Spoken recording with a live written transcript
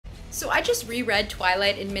So I just reread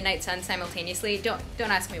Twilight and Midnight Sun simultaneously. Don't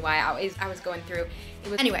ask me why. I was going through.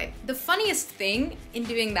 Anyway, the funniest thing in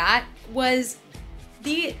doing that was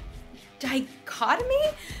the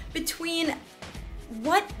dichotomy between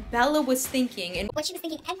what Bella was thinking and what she was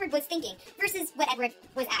thinking Edward was thinking versus what Edward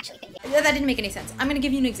was actually thinking. That didn't make any sense. I'm gonna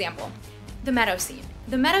give you an example. The meadow scene.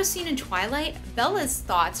 The meadow scene in Twilight, Bella's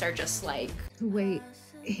thoughts are just like, the way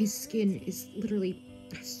his skin is literally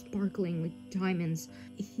sparkling with diamonds.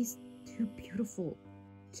 He's too beautiful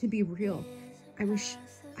to be real. I wish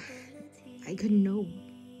I could know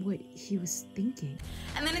what he was thinking.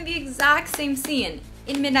 And then in the exact same scene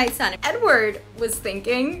in Midnight Sun, Edward was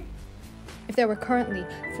thinking, if there were currently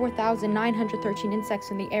 4,913 insects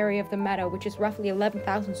in the area of the meadow, which is roughly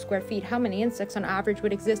 11,000 square feet, how many insects on average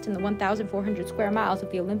would exist in the 1,400 square miles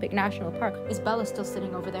of the Olympic National Park? Is Bella still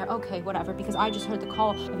sitting over there? Okay, whatever, because I just heard the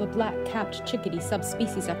call of a black-capped chickadee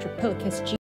subspecies Atropilacus G.